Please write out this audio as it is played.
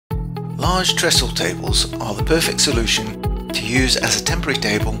Large trestle tables are the perfect solution to use as a temporary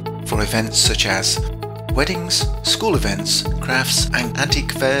table for events such as weddings, school events, crafts and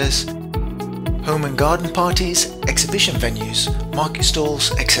antique fairs, home and garden parties, exhibition venues, market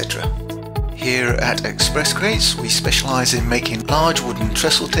stalls, etc. Here at Express Crates we specialise in making large wooden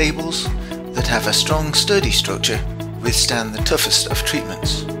trestle tables that have a strong, sturdy structure, withstand the toughest of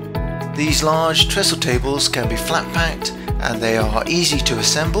treatments. These large trestle tables can be flat packed and they are easy to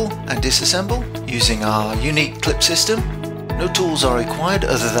assemble and disassemble using our unique clip system. No tools are required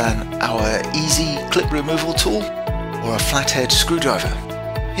other than our easy clip removal tool or a flathead screwdriver.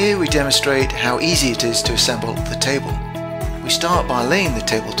 Here we demonstrate how easy it is to assemble the table. We start by laying the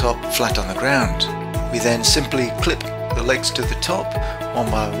tabletop flat on the ground. We then simply clip the legs to the top one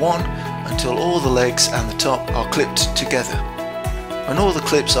by one until all the legs and the top are clipped together. When all the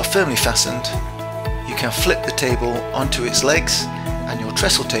clips are firmly fastened, you can flip the table onto its legs and your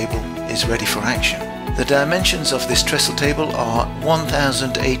trestle table is ready for action. The dimensions of this trestle table are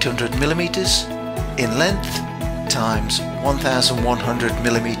 1800 millimeters in length times 1100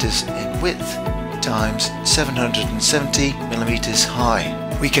 millimeters in width times 770 millimeters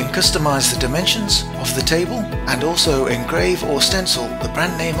high. We can customize the dimensions of the table and also engrave or stencil the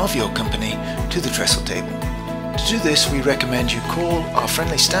brand name of your company to the trestle table. To do this, we recommend you call our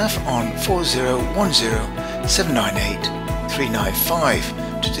friendly staff on 4010 798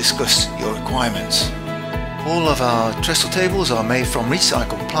 395 to discuss your requirements. All of our trestle tables are made from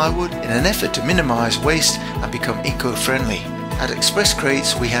recycled plywood in an effort to minimize waste and become eco-friendly. At Express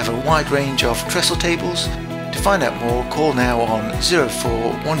Crates we have a wide range of trestle tables. To find out more, call now on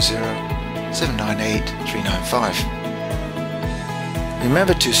 0410 798 395.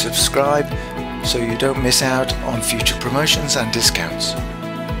 Remember to subscribe so you don't miss out on future promotions and discounts.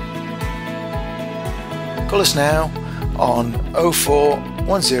 Call us now on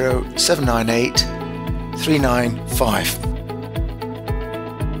 0410 798 395.